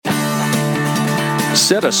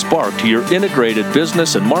Set a spark to your integrated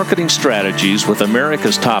business and marketing strategies with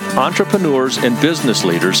America's top entrepreneurs and business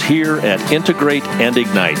leaders here at Integrate and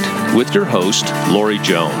Ignite with your host, Lori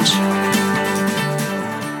Jones.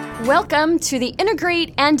 Welcome to the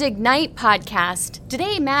Integrate and Ignite podcast.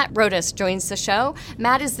 Today, Matt Rhodus joins the show.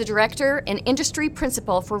 Matt is the Director and Industry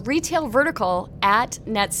Principal for Retail Vertical at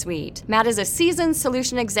NetSuite. Matt is a seasoned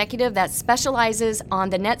solution executive that specializes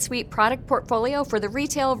on the NetSuite product portfolio for the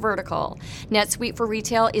retail vertical. NetSuite for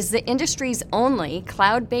Retail is the industry's only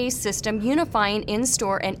cloud-based system unifying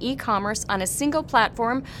in-store and e-commerce on a single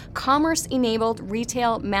platform, commerce-enabled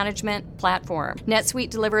retail management platform.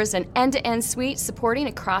 NetSuite delivers an end-to-end suite supporting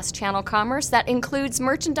a cross-channel commerce that includes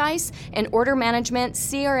merchandise and order management,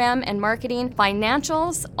 CRM and marketing,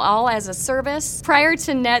 financials, all as a service. Prior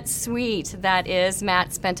to NetSuite, that is,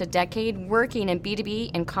 Matt spent a decade working in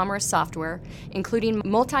B2B and commerce software, including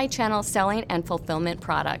multi-channel selling and fulfillment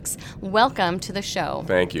products. Welcome to the show.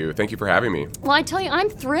 Thank you. Thank you for having me. Well, I tell you,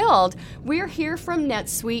 I'm thrilled. We're here from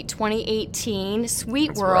NetSuite 2018, Suite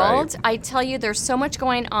That's World. right. I tell you, there's so much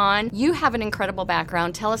going on. You have an incredible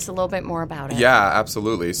background. Tell us a little bit more about it. Yeah,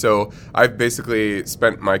 absolutely. So I've basically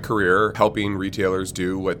spent my career helping retailers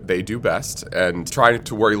do what they do best and trying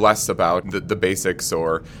to worry less about the basics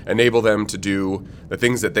or enable them to do the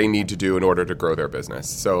things that they need to do in order to grow their business.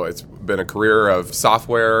 So it's been a career of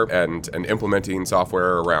software and implementing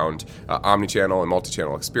software around omnichannel and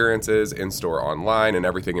multi-channel experiences, in-store, online, and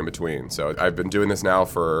everything in between. So I've been doing this now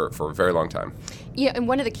for a very long time. Yeah, and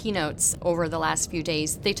one of the keynotes over the last few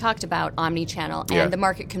days, they talked about omnichannel and the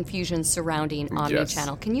market confusion surrounding omnichannel.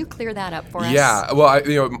 Yes. Can you clear that up for us? Yeah, well,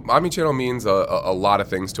 omnichannel means a lot of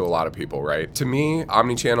things to a lot of people, right? To me,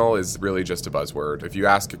 omnichannel is really just a buzzword. If you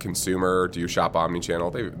ask a consumer, do you shop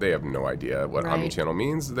omnichannel? They have no idea what omnichannel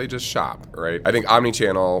means. They just shop, right? I think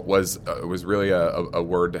omnichannel was really a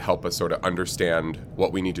word to help us sort of understand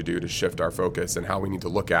what we need to do to shift our focus and how we need to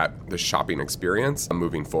look at the shopping experience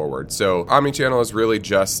moving forward. So omnichannel is really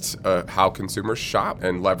just how consumers shop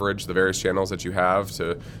and leverage the various channels that you have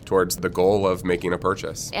towards the goal of making a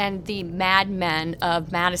purchase. And the madmen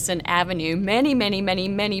of Madison Avenue many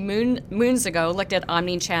moons ago looked at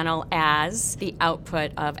omnichannel as the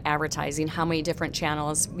output of advertising. How many different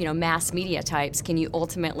channels, mass media types can you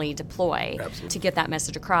ultimately deploy to get that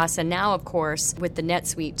message across? And now, of course, with the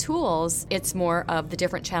NetSuite tools, it's more of the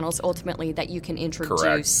different channels ultimately that you can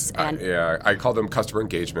introduce. Correct. I call them customer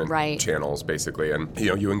engagement channels, basically. And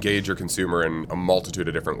you engage your consumer in a multitude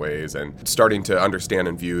of different ways, and starting to understand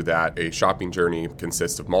and view that a shopping journey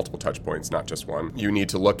consists of multiple touch points, not just one. You need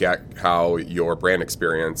to look at how your brand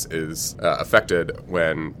experience is affected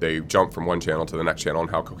when they jump from one channel to the next channel and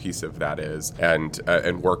how cohesive that is,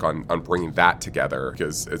 and work on bringing that together,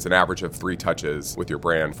 because it's an average of 3 touches with your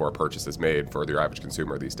brand for a purchase is made for your average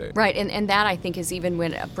consumer these days. Right, and that I think is even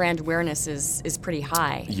when brand awareness is pretty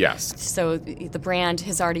high. Yes. So the brand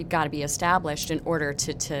has already got to be established in order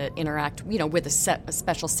to interact, with a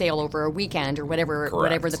special sale over a weekend or whatever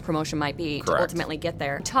the promotion might be to ultimately get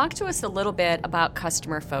there. Talk to us a little bit about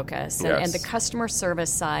customer focus and the customer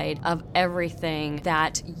service side of everything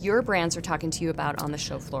that your brands are talking to you about on the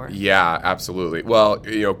show floor. Yeah, absolutely. Well,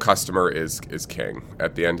 customer is king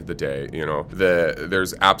at the end of the day.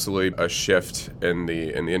 There's absolutely a shift in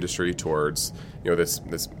the industry towards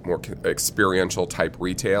this more experiential type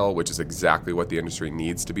retail, which is exactly what the industry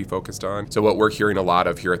needs to be focused on. So what we're hearing a lot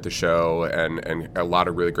of here at the show, and a lot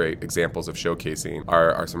of really great examples of showcasing,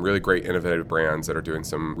 are some really great innovative brands that are doing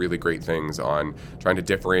some really great things on trying to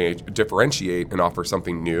differentiate and offer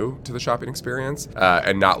something new to the shopping experience,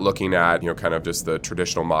 and not looking at kind of just the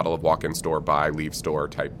traditional model of walk-in store, buy, leave store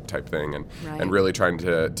type thing, and really trying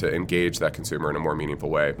to engage that consumer in a more meaningful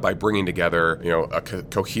way by bringing together a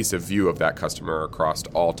cohesive view of that customer across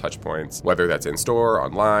all touch points, whether that's in-store,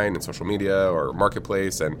 online, in social media, or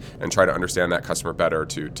marketplace, and try to understand that customer better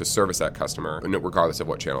to service that customer, regardless of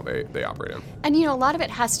what channel they operate in. And a lot of it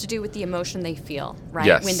has to do with the emotion they feel, right?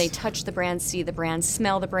 Yes. When they touch the brand, see the brand,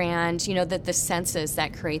 smell the brand, the senses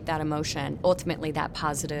that create that emotion, ultimately that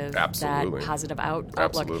positive outlook.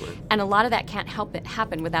 Absolutely. And a lot of that can't help it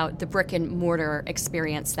happen without the brick and mortar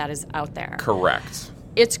experience that is out there. Correct.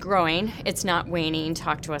 It's growing. It's not waning.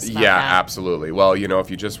 Talk to us about that. Yeah, absolutely. Well,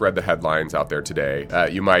 if you just read the headlines out there today,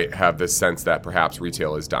 you might have this sense that perhaps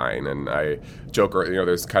retail is dying. And I joke,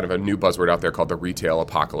 there's kind of a new buzzword out there called the retail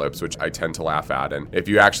apocalypse, which I tend to laugh at. And if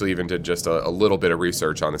you actually even did just a little bit of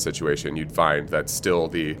research on the situation, you'd find that still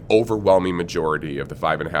the overwhelming majority of the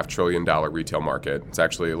 $5.5 trillion retail market, it's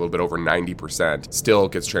actually a little bit over 90%, still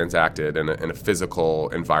gets transacted in a physical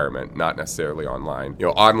environment, not necessarily online.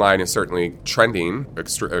 Online is certainly trending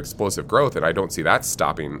explosive growth, and I don't see that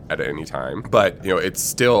stopping at any time. But, it's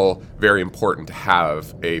still very important to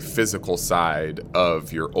have a physical side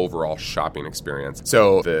of your overall shopping experience.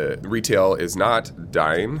 So the retail is not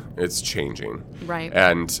dying, it's changing. Right.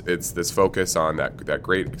 And it's this focus on that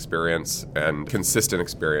great experience and consistent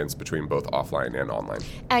experience between both offline and online.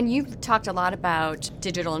 And you've talked a lot about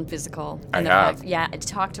digital and physical. I have. Yeah,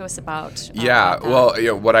 talk to us about about that.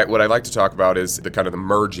 Well, what I like to talk about is the kind of the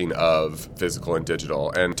merging of physical and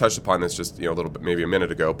digital, and touched upon this just a little bit, maybe a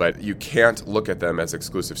minute ago, but you can't look at them as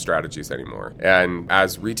exclusive strategies anymore. And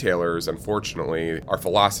as retailers, unfortunately, our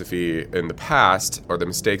philosophy in the past, or the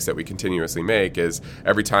mistakes that we continuously make, is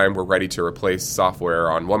every time we're ready to replace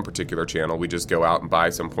software on one particular channel, we just go out and buy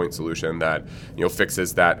some point solution that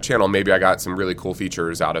fixes that channel. Maybe I got some really cool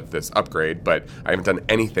features out of this upgrade, but I haven't done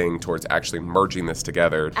anything towards actually merging this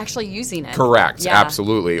together. Actually using it. Correct, yeah.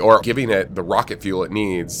 Absolutely. Or giving it the rocket fuel it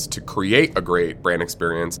needs to create a great brand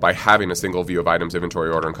experience by having a single view of items,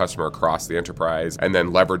 inventory, order, and customer across the enterprise, and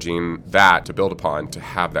then leveraging that to build upon to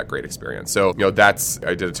have that great experience. So,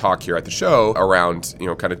 I did a talk here at the show around,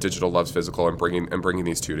 kind of digital loves physical and bringing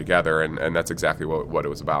these two together, and that's exactly what it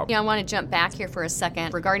was about. I want to jump back here for a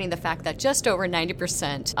second regarding the fact that just over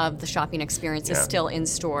 90% of the shopping experience is still in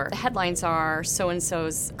store. The headlines are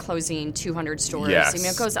so-and-so's closing 200 stores. Yes.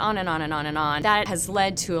 It goes on and on and on and on. That has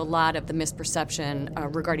led to a lot of the misperception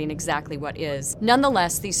regarding exactly what is.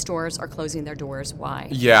 Nonetheless, these stores are closing their doors. Why?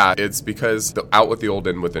 Yeah, it's because out with the old,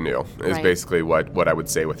 in with the new is Right. basically what I would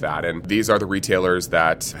say with that. And these are the retailers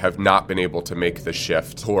that have not been able to make the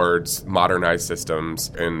shift towards modernized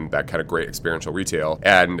systems and that kind of great experiential retail.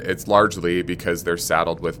 And it's largely because they're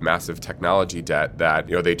saddled with massive technology debt that,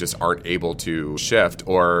 they just aren't able to shift,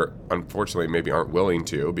 or unfortunately maybe aren't willing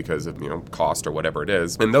to because of, cost or whatever it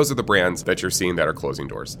is. And those are the brands that you're seeing that are closing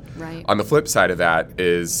doors. Right. On the flip side of that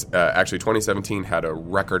is actually 2017 had a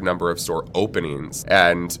record number of store openings.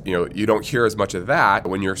 And, you don't hear as much of that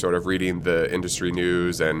when you're sort of reading the industry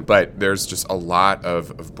news. But there's just a lot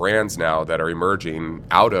of brands now that are emerging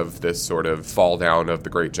out of this sort of fall down of the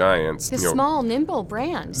great giants. The small, nimble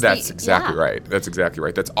brands. That's exactly right. That's exactly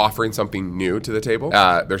right. That's offering something new to the table.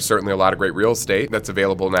 There's certainly a lot of great real estate that's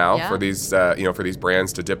available now for these, for these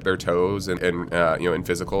brands to dip their toes in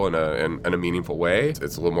physical in a meaningful way.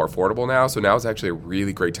 It's a little more affordable now. So now is actually a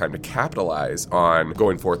really great time to capitalize on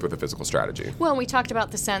going forth with a physical strategy. Well, we talked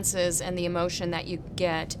about the senses and the emotion that you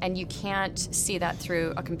get, and you can't see that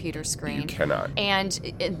through a computer screen. You cannot. And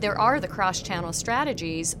there are the cross-channel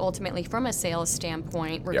strategies, ultimately from a sales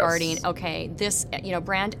standpoint, regarding, okay, this,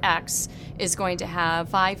 brand X is going to have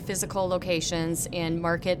 5 physical locations in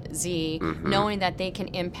market Z, knowing that they can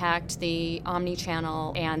impact the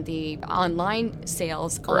omnichannel and the online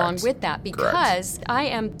sales along with that, because I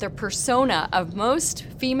am the persona of most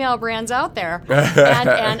female brands out there.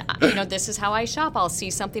 and this is how I shop. I'll see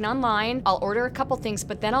something online, I'll order a couple things,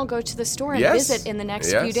 but then I'll go to the store and visit in the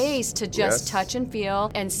next few days to just touch and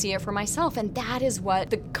feel and see it for myself. And that is what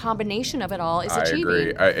the combination of it all is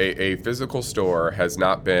achieving. I agree. A physical store has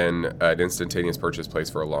not been an instantaneous purchase place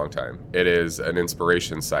for a long time. It is an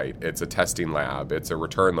inspiration site. It's a testing lab. It's a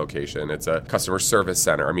return location. It's a customer service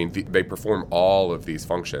center. I mean, they perform all of these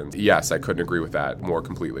functions. Yes, I couldn't agree with that more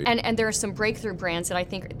completely. And there are some breakthrough brands that I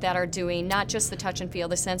think that are doing not just the touch and feel,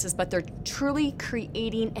 the senses, but they're truly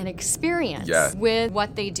creating an experience with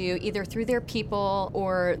what they do, either through their people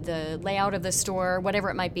or the layout of the store, whatever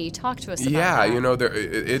it might be. Talk to us about that.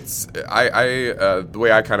 The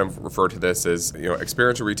way I kind of refer to this is,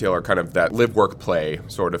 experiential retail are kind of that live, work, play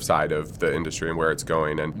sort of side of the industry and where it's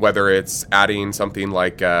going. And whether it's adding something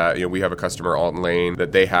like, we have a customer, Alton Lane,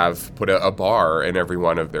 that they have put a bar in every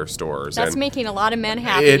one of their stores. That's and making a lot of men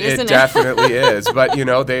happy, isn't it? It definitely is. But,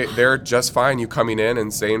 they're just fine you coming in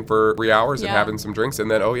and staying for 3 hours and having some drinks, and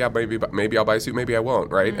then, maybe I'll buy a suit, maybe I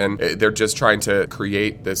won't, right? And they're just trying to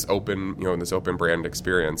create this open, this open brand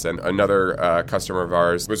experience. And another customer of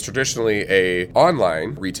ours was traditionally a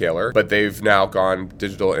online retailer, but they've now gone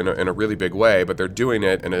digital in a really big way, but they're doing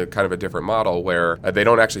it in a kind of a different model where they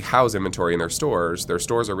don't actually house inventory in their stores. Their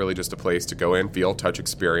stores are really just a place to go in, feel, touch,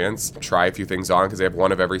 experience, try a few things on because they have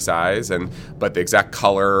one of every size, but the exact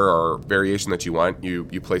color or variation that you want, you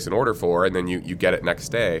place an order for, and then you get it next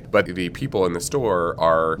day. But the people in the store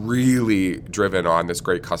are really driven on this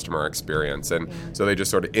great customer experience, and so they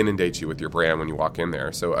just sort of inundate you with your brand when you walk in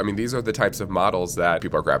there. So, I mean, these are the types of models that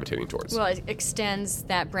people are gravitating towards. Well, it extends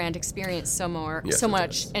that brand experience so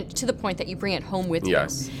much, and to the point that you bring it home with you.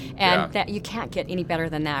 And that you can't get any better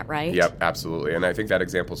than that, right? Yep, absolutely. And I think that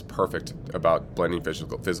example is perfect about blending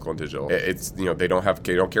physical and digital. It's, they don't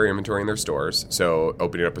carry inventory in their stores, so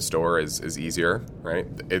opening up a store is easier, right?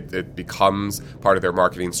 becomes part of their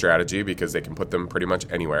marketing strategy because they can put them pretty much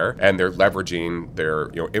anywhere, and they're leveraging their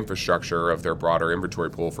infrastructure of their broader inventory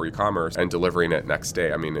pool for e-commerce and delivering it next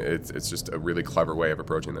day. I mean, it's just a really clever way of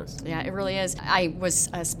approaching this. Yeah, it really is. I was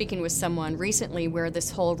speaking with someone recently where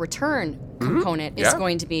this whole return component is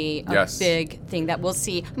going to be a big thing that we'll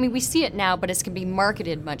see. I mean, we see it now, but it's going to be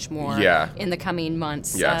marketed much more in the coming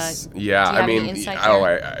months. Yes. Do you have any insight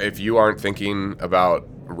there? If you aren't thinking about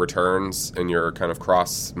returns in your kind of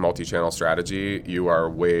cross multi-channel strategy, you are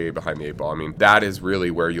way behind the eight ball. I mean, that is really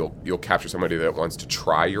where you'll capture somebody that wants to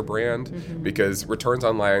try your brand, because returns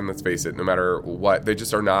online, let's face it, no matter what, they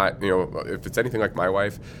just are not, if it's anything like my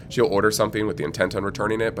wife, she'll order something with the intent on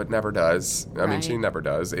returning it, but never does. I mean, she never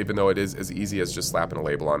does, even though it is as easy as just slapping a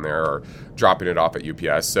label on there or dropping it off at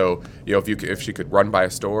UPS. So, if she could run by a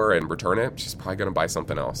store and return it, she's probably going to buy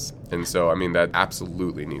something else. And so, I mean, that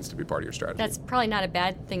absolutely needs to be part of your strategy. That's probably not a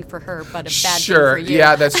bad thing for her, but a bad thing for you.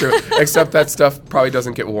 Yeah, that's true. Except that stuff probably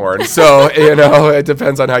doesn't get worn. So, it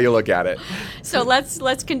depends on how you look at it. So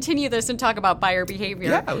let's continue this and talk about buyer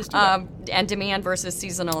behavior. Yeah, let's do that. And demand versus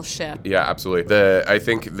seasonal shift. Yeah, absolutely. I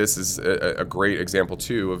think this is a great example,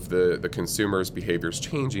 too, of the consumer's behaviors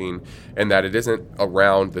changing, and that it isn't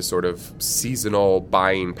around the sort of seasonal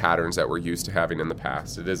buying patterns that we're used to having in the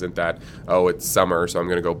past. It isn't that, it's summer, so I'm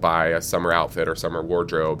going to go buy a summer outfit or summer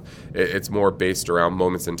wardrobe. It's more based around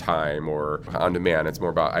moments in time or on demand. It's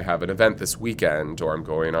more about, I have an event this weekend, or I'm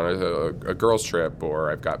going on a girls' trip,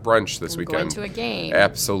 or I've got brunch this weekend. Going to a game.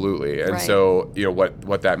 Absolutely. And so,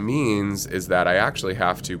 what that means is that I actually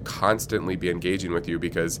have to constantly be engaging with you,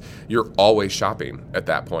 because you're always shopping at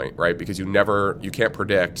that point, right? Because you can't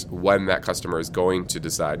predict when that customer is going to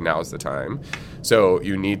decide now's the time. So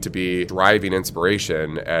you need to be driving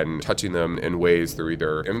inspiration and touching them in ways through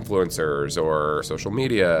either influencers or social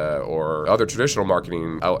media or other traditional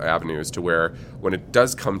marketing avenues, to where when it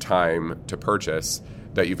does come time to purchase,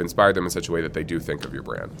 that you've inspired them in such a way that they do think of your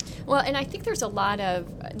brand. Well, and I think there are a lot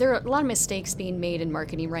of mistakes being made in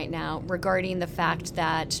marketing right now regarding the fact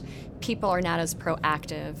that people are not as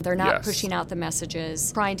proactive. They're not pushing out the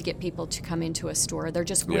messages, trying to get people to come into a store. They're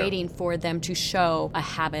just waiting for them to show a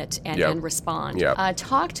habit and respond.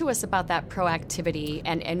 Talk to us about that proactivity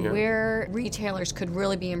and where retailers could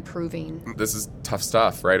really be improving. This is tough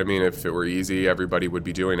stuff, right? I mean, if it were easy, everybody would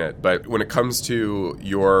be doing it. But when it comes to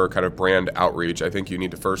your kind of brand outreach, I think you need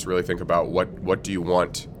to first really think about what do you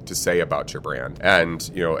want to say about your brand. And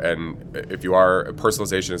if you are,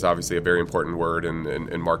 personalization is obviously a very important word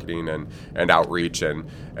in marketing and outreach, and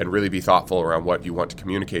really be thoughtful around what you want to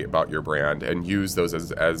communicate about your brand, and use those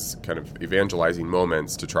as kind of evangelizing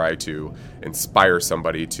moments to try to inspire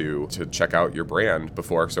somebody to check out your brand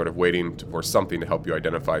before sort of waiting for something to help you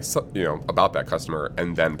identify about that customer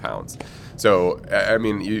and then pounce. So, I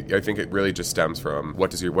mean, I think it really just stems from what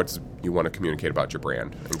does you want to communicate about your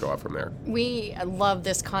brand, and go out from there. We love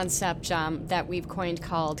this concept that we've coined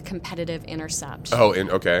called competitive intercept.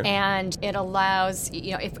 Okay. And it allows,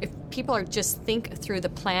 if people are just think through the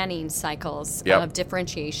planning cycles of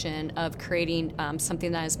differentiation, of creating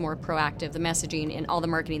something that is more proactive, the messaging and all the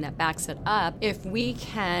marketing that backs it up, if we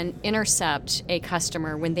can intercept a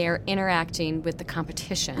customer when they're interacting with the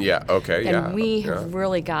competition, then we have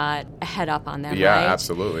really got a head up on them, right?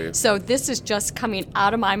 Absolutely. So this is just coming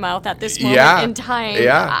out of my mouth at this moment in time.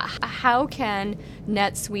 How can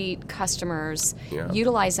NetSuite customers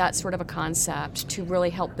utilize that sort of a concept to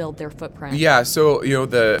really help build their footprint? Yeah, so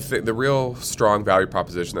the real strong value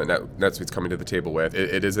proposition that NetSuite's coming to the table with,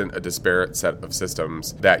 it isn't a disparate set of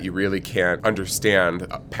systems that you really can't understand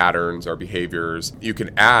patterns or behaviors. You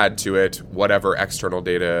can add to it whatever external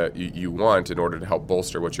data you want in order to help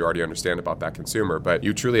bolster what you already understand about that consumer, but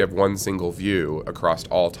you truly have one single view across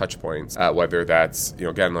all touch points, whether that's,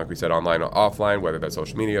 again, like we said, online or offline, whether that's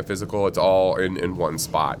social media, physical, it's all in one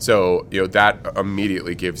spot. So, that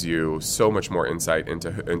immediately gives you so much more insight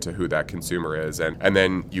into who that consumer is. And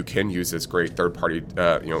then you can use this great third-party,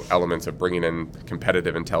 elements of bringing in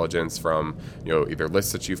competitive intelligence from, either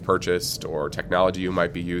lists that you've purchased or technology you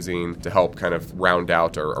might be using to help kind of round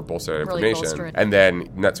out or bolster that really information. Bolster it. And then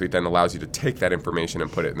NetSuite then allows you to take that information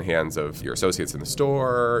and put it in the hands of your associates in the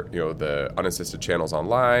store, the unassisted channels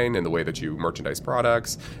online, and the way that you merchandise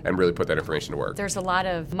products, and really put that information to work. There's a lot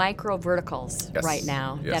of micro verticals right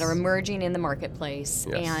now that are emerging in the marketplace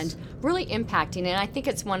and really impacting. And I think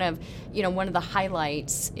it's one of the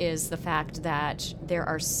highlights is the fact that there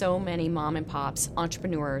are so many mom and pops,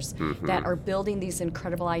 entrepreneurs that are building these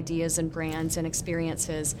incredible ideas and brands and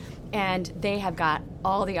experiences, and they have got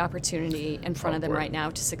all the opportunity in front of them right now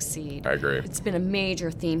to succeed. I agree. It's been a major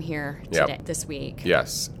theme here today, this week.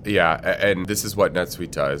 Yes. Yeah. And this is what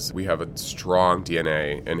NetSuite does. We have a strong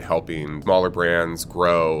DNA in helping smaller brands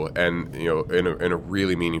grow and, in a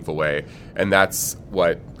really meaningful way. And that's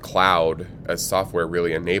what cloud as software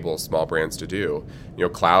really enables small brands to do.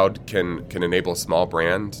 Cloud can enable a small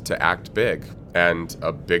brand to act big and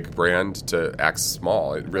a big brand to act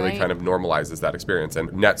small. It really kind of normalizes that experience. And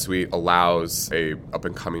NetSuite allows a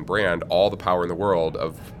up-and-coming brand all the power in the world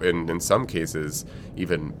of, in some cases,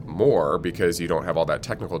 even more, because you don't have all that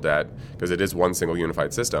technical debt, because it is one single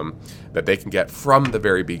unified system that they can get from the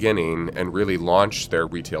very beginning and really launch their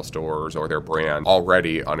retail stores or their brand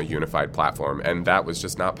already on a unified platform. And that was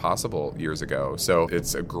just not possible years ago. So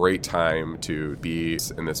it's a great time to be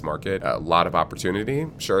in this market. A lot of opportunity.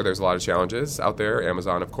 Sure, there's a lot of challenges out there,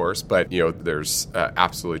 Amazon, of course, but there's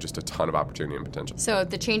absolutely just a ton of opportunity and potential. So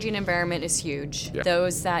the changing environment is huge. Yeah.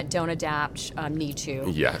 Those that don't adapt need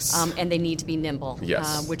to. Yes. And they need to be nimble.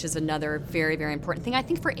 Yes. Which is another very, very important thing, I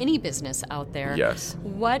think, for any business out there. Yes.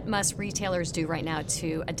 What must retailers do right now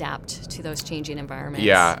to adapt to those changing environments?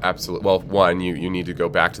 Yeah, absolutely. Well, one, you need to go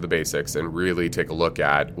back to the basics and really take a look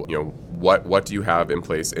at, what do you have in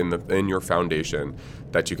place in your foundation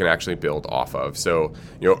that you can actually build off of. So,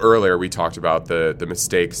 earlier we talked about the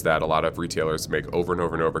mistakes that a lot of retailers make over and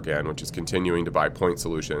over and over again, which is continuing to buy point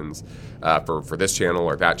solutions for this channel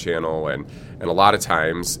or that channel. And a lot of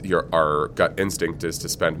times our gut instinct is to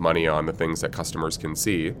spend money on the things that customers can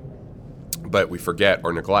see, but we forget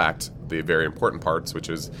or neglect the very important parts, which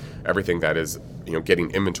is everything that is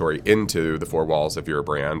getting inventory into the four walls of your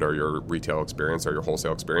brand or your retail experience or your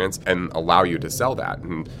wholesale experience and allow you to sell that.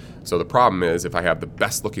 And so the problem is, if I have the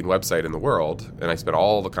best looking website in the world and I spend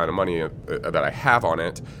all the kind of money that I have on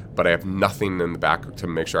it, but I have nothing in the back to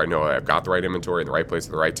make sure I know I've got the right inventory in the right place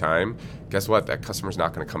at the right time, guess what? That customer's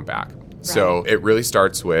not going to come back. Right. So it really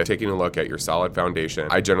starts with taking a look at your solid foundation.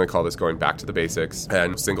 I generally call this going back to the basics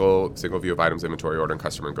and single view of items, inventory, order, and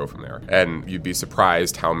customer, and go from there. And you'd be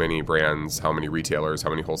surprised how many brands, how many retailers,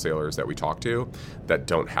 how many wholesalers that we talk to that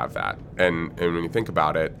don't have that. And when you think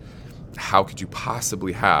about it, how could you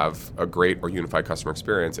possibly have a great or unified customer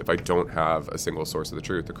experience if I don't have a single source of the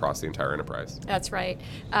truth across the entire enterprise? That's right.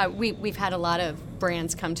 We've had a lot of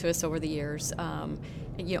brands come to us over the years,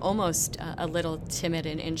 almost a little timid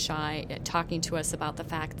and shy, talking to us about the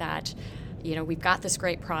fact that we've got this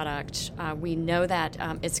great product. We know that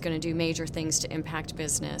it's going to do major things to impact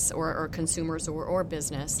business or consumers or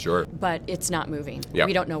business. Sure. But it's not moving. Yep.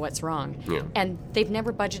 We don't know what's wrong. Yeah. And they've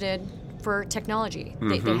never budgeted for technology.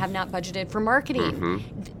 They have not budgeted for marketing.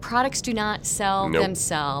 Products do not sell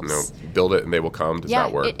themselves. No, build it and they will come. Does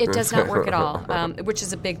not work. It does not work at all, which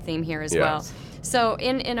is a big theme here as well. So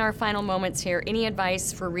in our final moments here, any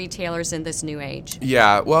advice for retailers in this new age?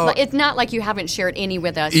 Yeah, well, it's not like you haven't shared any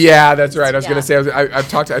with us. Yeah, that's right. I was going to say, I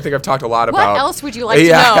think I've talked a lot about. What else would you like to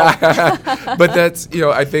know? But that's,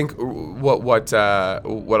 I think what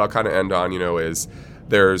I'll kind of end on, is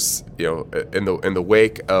there's, in the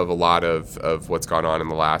wake of a lot of what's gone on in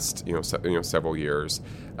the last, several years,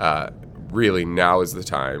 really now is the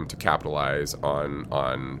time to capitalize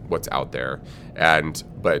on what's out there,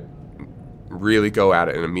 but really go at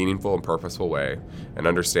it in a meaningful and purposeful way and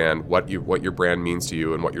understand what your brand means to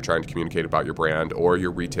you and what you're trying to communicate about your brand or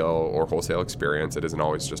your retail or wholesale experience. It isn't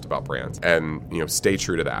always just about brands. And, stay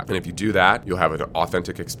true to that. And if you do that, you'll have an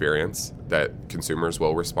authentic experience that consumers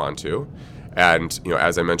will respond to. And,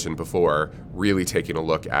 as I mentioned before, really taking a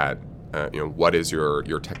look at what is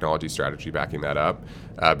your technology strategy backing that up?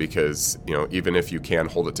 Because, even if you can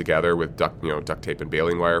hold it together with duct tape and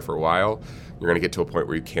baling wire for a while, you're going to get to a point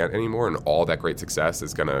where you can't anymore, and all that great success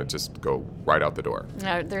is going to just go right out the door.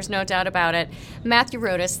 There's no doubt about it. Matthew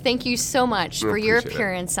Rhodus, thank you so much for your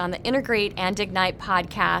appearance on the Integrate and Ignite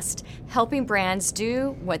podcast, helping brands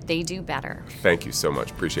do what they do better. Thank you so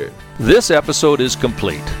much. Appreciate it. This episode is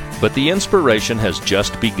complete, but the inspiration has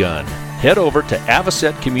just begun. Head over to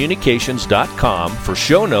avocetcommunications.com for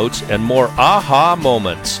show notes and more aha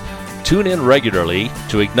moments. Tune in regularly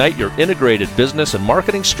to ignite your integrated business and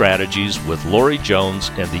marketing strategies with Lori Jones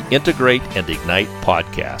and the Integrate and Ignite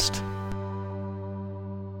podcast.